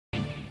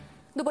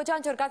După ce a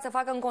încercat să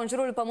facă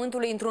înconjurul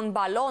Pământului într-un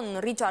balon,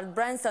 Richard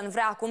Branson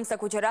vrea acum să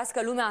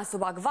cucerească lumea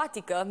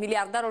subacvatică.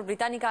 Miliardarul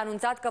britanic a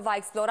anunțat că va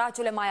explora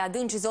cele mai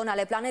adânci zone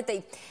ale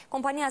planetei.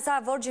 Compania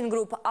sa, Virgin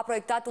Group, a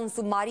proiectat un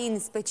submarin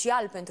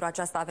special pentru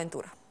această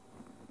aventură.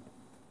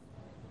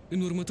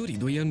 În următorii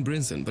 2 ani,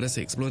 Branson vrea să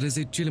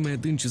exploreze cele mai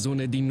adânci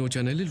zone din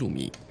oceanele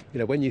lumii.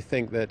 When you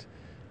think that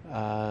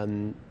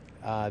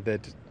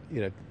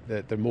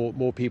that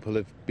more people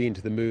have been to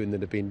the moon than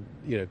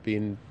have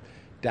been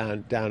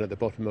down at the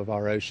bottom of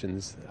our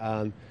oceans,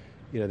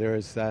 there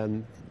is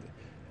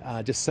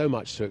just so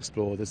much to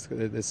explore.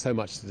 There's so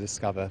much to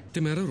discover.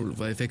 Temerarul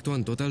va efectua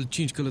în total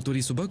 5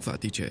 călătorii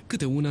subacvatice,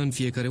 câte una în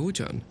fiecare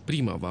ocean.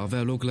 Prima va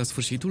avea loc la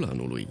sfârșitul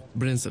anului.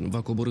 Branson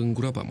va coborî în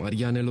groapa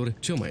Marianelor,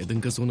 cea mai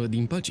adâncă zonă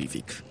din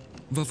Pacific.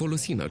 Va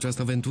folosi în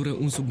această aventură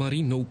un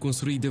submarin nou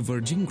construit de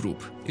Virgin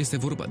Group. Este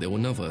vorba de o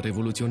navă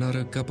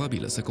revoluționară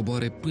capabilă să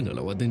coboare până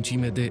la o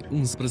adâncime de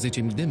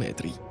 11.000 de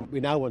metri. We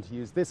now want to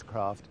use this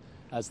craft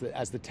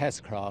as the test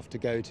craft to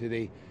go to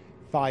the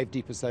 5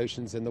 deepest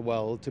oceans in the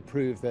world to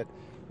prove that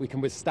we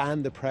can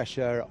withstand the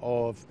pressure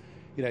of,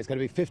 it's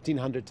going to be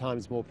 1,500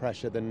 times more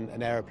pressure than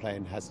an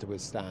airplane has to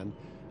withstand.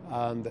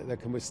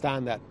 That can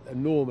withstand that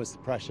enormous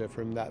pressure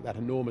from that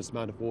enormous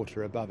amount of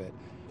water above it.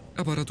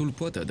 Aparatul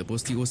poate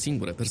adăposti o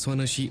singură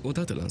persoană și,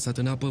 odată lansat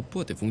în apă,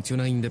 poate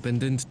funcționa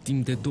independent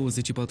timp de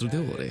 24 de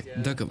ore.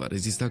 Dacă va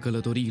rezista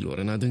călătoriilor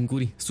în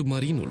adâncuri,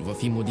 submarinul va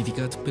fi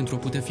modificat pentru a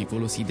putea fi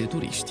folosit de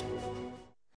turiști.